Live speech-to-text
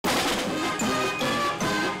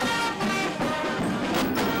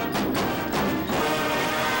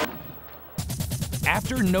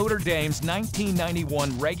After Notre Dame's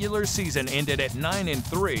 1991 regular season ended at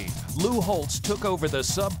 9-3, Lou Holtz took over the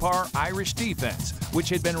subpar Irish defense, which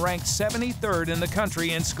had been ranked 73rd in the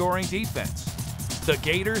country in scoring defense. The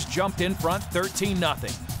Gators jumped in front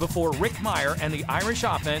 13-0 before Rick Meyer and the Irish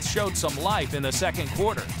offense showed some life in the second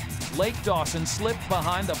quarter. Lake Dawson slipped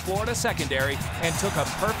behind the Florida secondary and took a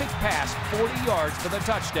perfect pass 40 yards for the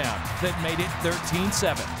touchdown that made it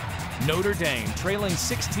 13-7. Notre Dame, trailing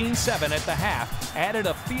 16-7 at the half, added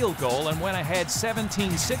a field goal and went ahead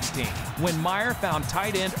 17-16 when Meyer found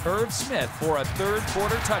tight end Irv Smith for a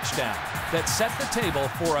third-quarter touchdown that set the table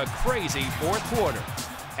for a crazy fourth quarter.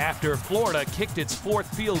 After Florida kicked its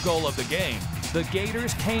fourth field goal of the game, the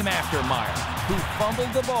Gators came after Meyer, who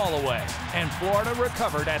fumbled the ball away, and Florida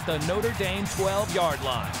recovered at the Notre Dame 12-yard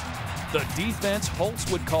line. The defense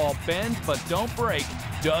Holtz would call bend but don't break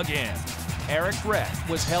dug in. Eric Brett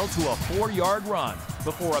was held to a 4-yard run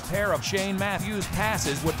before a pair of Shane Matthews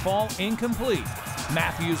passes would fall incomplete.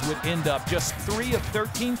 Matthews would end up just 3 of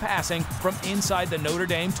 13 passing from inside the Notre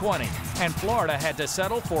Dame 20, and Florida had to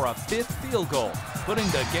settle for a 5th field goal, putting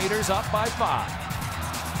the Gators up by 5.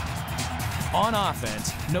 On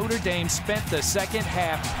offense, Notre Dame spent the second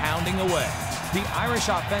half pounding away. The Irish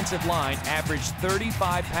offensive line averaged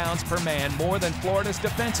 35 pounds per man more than Florida's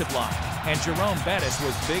defensive line, and Jerome Bettis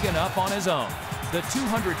was big enough on his own. The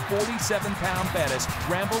 247-pound Bettis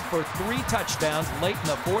rambled for 3 touchdowns late in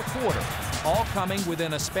the fourth quarter, all coming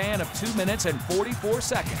within a span of 2 minutes and 44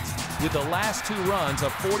 seconds, with the last 2 runs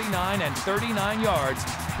of 49 and 39 yards,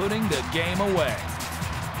 putting the game away.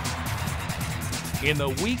 In the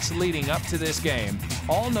weeks leading up to this game,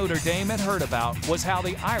 all Notre Dame had heard about was how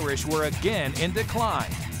the Irish were again in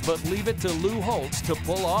decline. But leave it to Lou Holtz to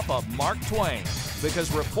pull off a Mark Twain,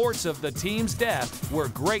 because reports of the team's death were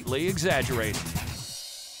greatly exaggerated.